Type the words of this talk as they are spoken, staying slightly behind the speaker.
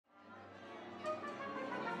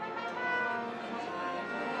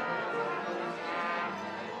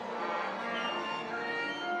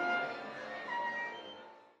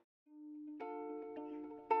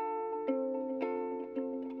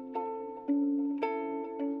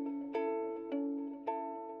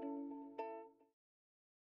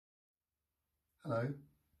Hello.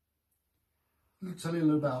 I'll tell you a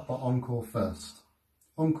little about Encore first.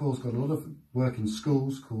 Encore's got a lot of work in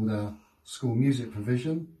schools called our school music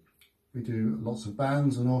provision. We do lots of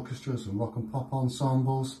bands and orchestras and rock and pop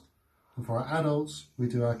ensembles. And for our adults, we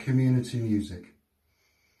do our community music.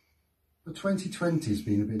 But 2020 has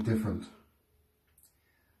been a bit different.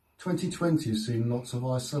 2020 has seen lots of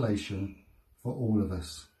isolation for all of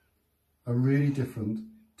us. A really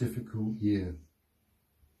difficult year.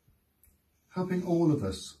 Helping all of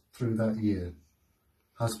us through that year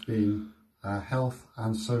has been our health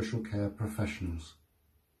and social care professionals.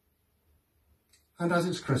 And as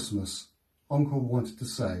it's Christmas, Encore wanted to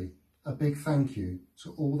say a big thank you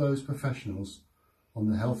to all those professionals on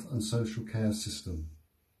the health and social care system.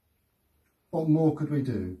 What more could we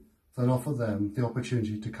do than offer them the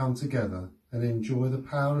opportunity to come together and enjoy the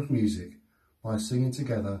power of music by singing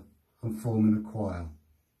together and forming a choir.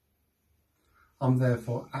 I'm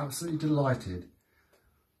therefore absolutely delighted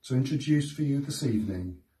to introduce for you this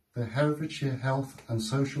evening the Herefordshire Health and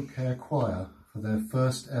Social Care Choir for their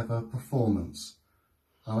first ever performance.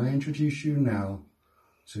 I'll introduce you now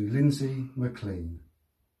to Lindsay McLean.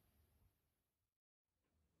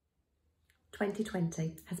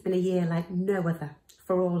 2020 has been a year like no other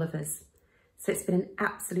for all of us. So it's been an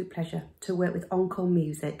absolute pleasure to work with Encore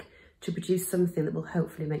Music to produce something that will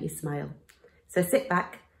hopefully make you smile. So sit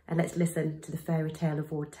back and let's listen to the Fairytale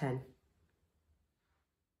of Ward 10.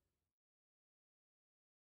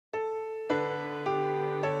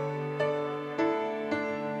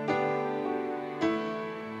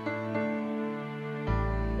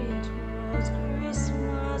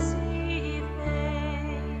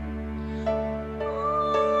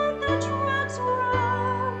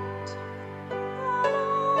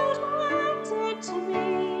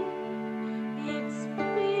 It's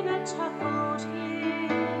been a tough old year,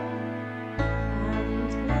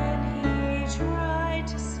 and then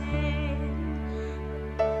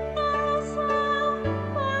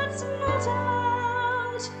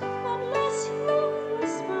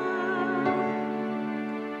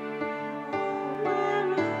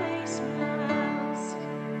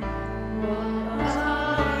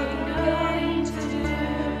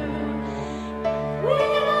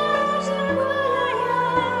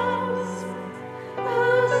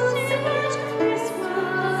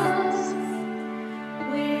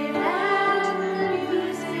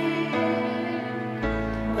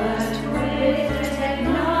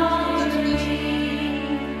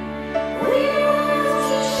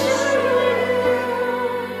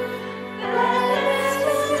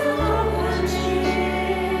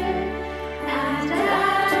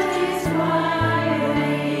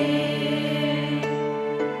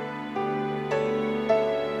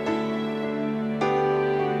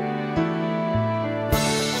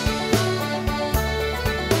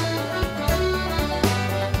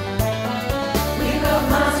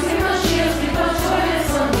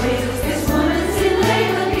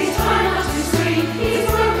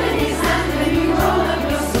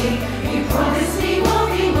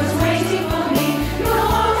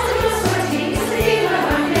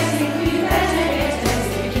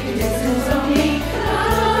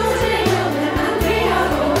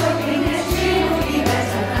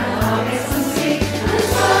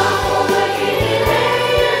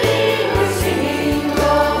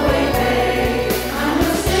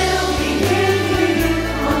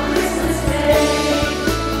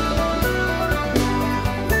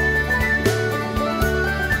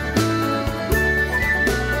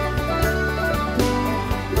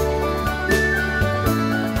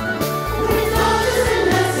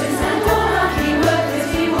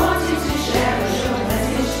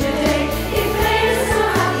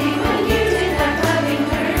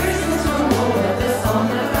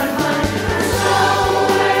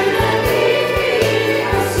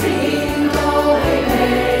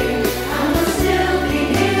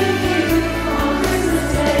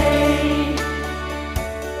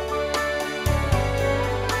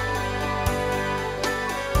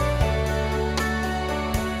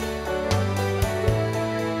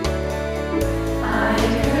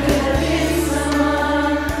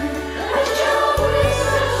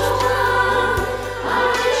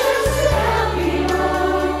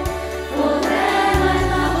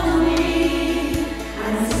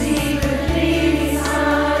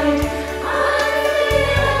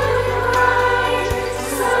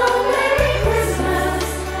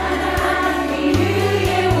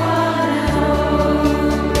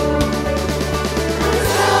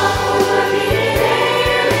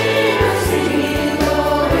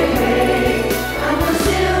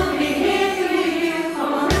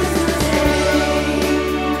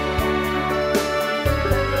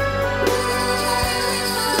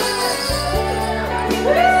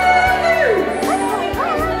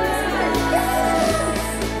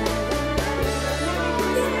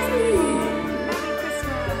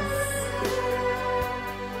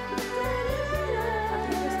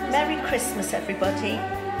Christmas, everybody.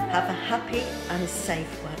 Have a happy and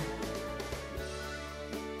safe one.